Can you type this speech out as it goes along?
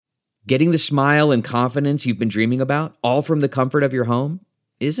Getting the smile and confidence you've been dreaming about, all from the comfort of your home,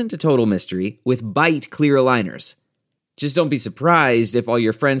 isn't a total mystery with Byte clear aligners. Just don't be surprised if all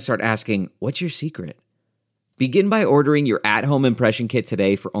your friends start asking, "What's your secret?" Begin by ordering your at-home impression kit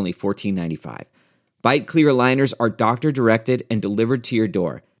today for only $14.95. Byte clear aligners are doctor-directed and delivered to your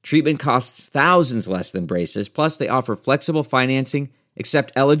door. Treatment costs thousands less than braces, plus they offer flexible financing,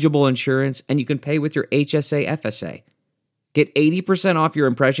 accept eligible insurance, and you can pay with your HSA FSA. Get 80% off your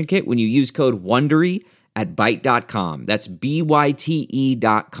impression kit when you use code WONDERY at Byte.com. That's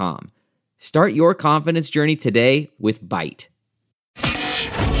BYTE.com. Start your confidence journey today with Byte.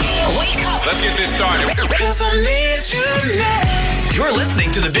 Wake up. Let's get this started. You're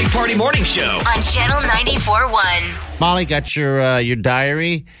listening to the Big Party Morning Show on Channel 94.1. Molly, got your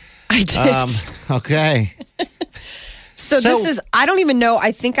diary? I did. Okay. So this is, I don't even know.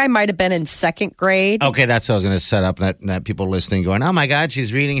 I think I might have been in second grade. Okay, that's what I was going to set up. Not people listening going, oh my God,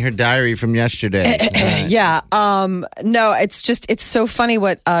 she's reading her diary from yesterday. Yeah. No, it's so funny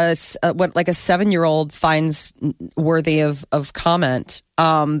what like a 7-year-old finds worthy of comment.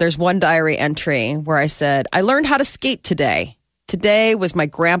 There's one diary entry where I said, I learned how to skate today. Today was my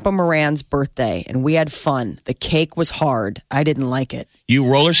Grandpa Moran's birthday, and we had fun. The cake was hard. I didn't like it. You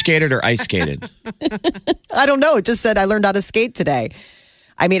roller skated or ice skated? I don't know. It just said I learned how to skate today.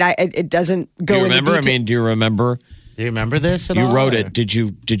 I mean, it doesn't go into remember? detail. I mean, do you remember? Do you remember this at all? You wrote it. Did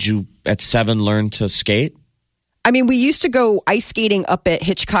you at 7 learn to skate? I mean, we used to go ice skating up at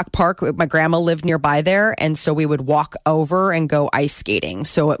Hitchcock Park. My grandma lived nearby there, and so we would walk over and go ice skating.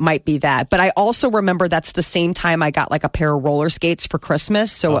 So it might be that. But I also remember that's the same time I got like a pair of roller skates for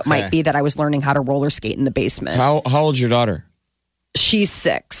Christmas. So it might be that I was learning how to roller skate in the basement. How old's your daughter? She's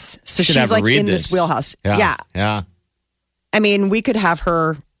 6. So Should she's have her like read in this wheelhouse. Yeah. I mean, we could have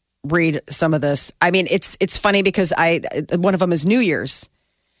her read some of this. I mean, it's funny because one of them is New Year's.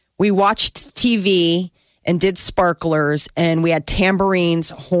 We watched TV and did sparklers, and we had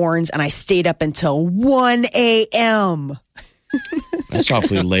tambourines, horns, and I stayed up until 1 a.m. That's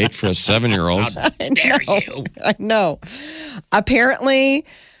awfully late for a 7-year-old. I know. Apparently,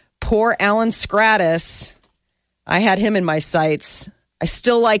 poor Alan Scratus, I had him in my sights. I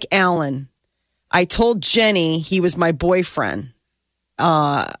still like Alan. I told Jenny he was my boyfriend.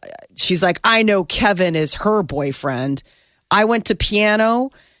 She's like, I know Kevin is her boyfriend. I went to piano,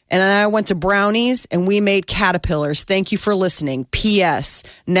 and then I went to brownies, and we made caterpillars. Thank you for listening. P.S.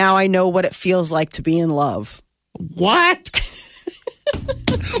 Now I know what it feels like to be in love. What?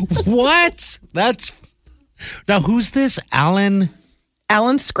 What? Now, who's this? Alan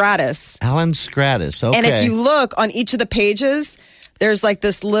Scratus. Alan Scratus. Okay. And if you look on each of the pages, there's like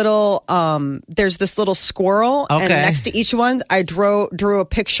this little squirrel, and next to each one, I drew a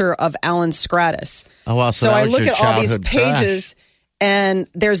picture of Alan Scratus. Oh wow! So I look at all these pages, and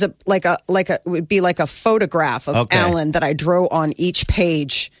there's it would be like a photograph of Alan that I drew on each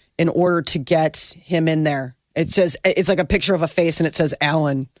page in order to get him in there. It says it's like a picture of a face, and it says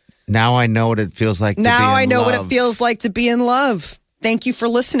Alan. Now I know what it feels like. Now I know what it feels like to be in love. Thank you for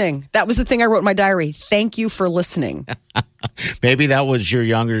listening. That was the thing I wrote in my diary. Thank you for listening. Maybe that was your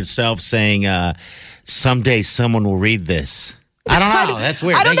younger self saying, someday someone will read this. I don't know. That's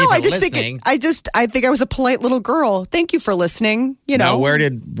weird. I don't know. I just listening. think I was a polite little girl. Thank you for listening. You know. Now, where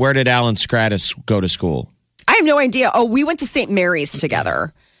did Alan Scratus go to school? I have no idea. Oh, we went to St. Mary's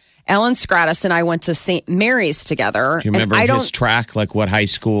together. Alan Scratus and I went to St. Mary's together. Do you remember his track? Like what high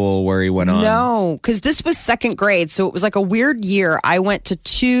school, where he went on? No, because this was second grade. So it was like a weird year. I went to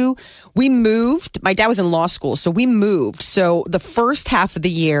 2. We moved. My dad was in law school. So we moved. So the first half of the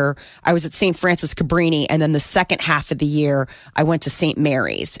year, I was at St. Francis Cabrini. And then the second half of the year, I went to St.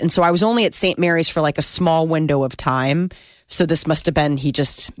 Mary's. And so I was only at St. Mary's for like a small window of time. So this must have been, he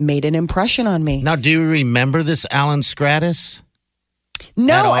just made an impression on me. Now, do you remember this Alan Scratus?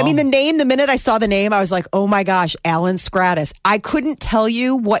 No, I mean, the minute I saw the name, I was like, oh my gosh, Alan Scratus. I couldn't tell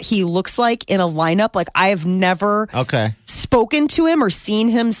you what he looks like in a lineup. Like, I have never spoken to him or seen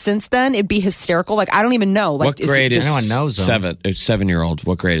him since then. It'd be hysterical. Like, I don't even know. Like, what grade is anyone knows him? 7-year-old.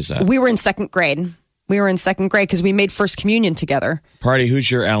 What grade is that? We were in second grade. Because we made first communion together. Party,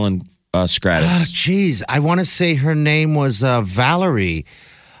 who's your Alan Scratus? Oh, geez. I want to say her name was Valerie.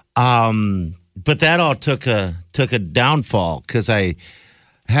 But that all took a downfall because I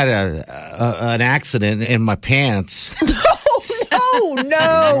had an accident in my pants.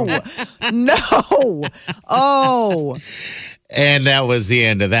 No. Oh. And that was the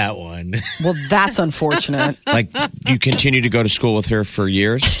end of that one. Well, that's unfortunate. Like, you continue to go to school with her for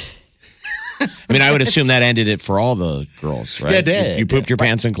years? I mean, I would assume that ended it for all the girls, right? Yeah, it did. You pooped your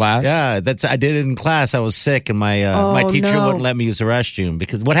pants in class? Yeah, I did it in class. I was sick, and my my teacher wouldn't let me use the restroom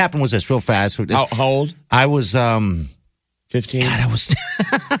because what happened was this real fast. How old? I was 15. God, I was.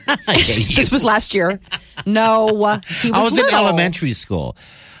 This was last year. No, he was I was in little. elementary school.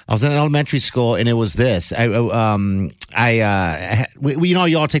 And it was this. You know,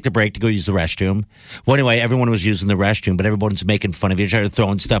 you all take the break to go use the restroom. Well, anyway, everyone was using the restroom, but everyone's making fun of each other,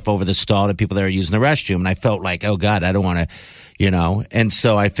 throwing stuff over the stall to people that are using the restroom. And I felt like, oh God, I don't want to, And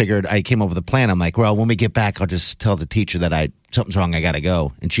so I figured, I came up with a plan. I'm like, well, when we get back, I'll just tell the teacher that something's wrong. I got to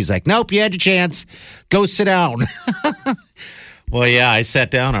go. And she's like, nope, you had your chance. Go sit down. Well, yeah, I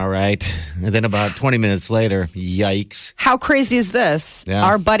sat down all right. And then about 20 minutes later, yikes. How crazy is this? Yeah.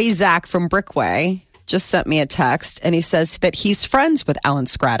 Our buddy Zach from Brickway just sent me a text, and he says that he's friends with Alan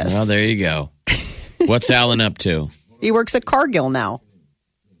Scratus. Well, there you go. What's Alan up to? He works at Cargill now.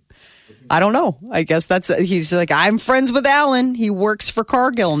 I don't know. I guess he's like, I'm friends with Alan. He works for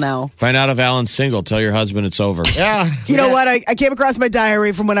Cargill now. Find out if Alan's single. Tell your husband it's over. Yeah. You know what? I came across my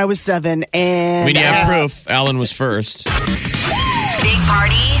diary from when I was 7, and I mean, you have proof. Alan was first. Big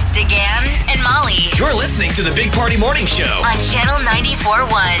Party, DeGan, and Molly You're listening to the Big Party Morning Show. on Channel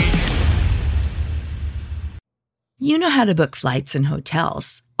 94.1. You know how to book flights and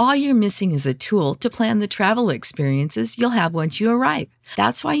hotels. All you're missing is a tool to plan the travel experiences you'll have once you arrive.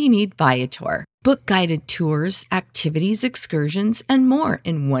 That's why you need Viator. Book guided tours, activities, excursions, and more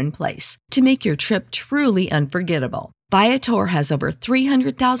in one place to make your trip truly unforgettable. Viator has over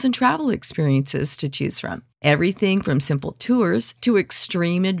 300,000 travel experiences to choose from. Everything from simple tours to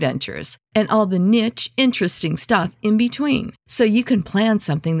extreme adventures and all the niche, interesting stuff in between. So you can plan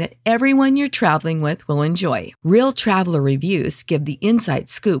something that everyone you're traveling with will enjoy. Real traveler reviews give the inside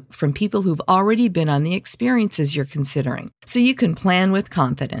scoop from people who've already been on the experiences you're considering. So you can plan with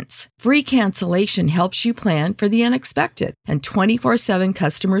confidence. Free cancellation helps you plan for the unexpected. And 24/7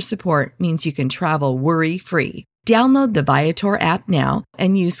 customer support means you can travel worry-free. Download the Viator app now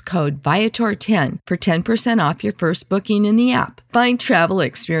and use code Viator10 for 10% off your first booking in the app. Find travel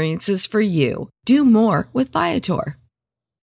experiences for you. Do more with Viator.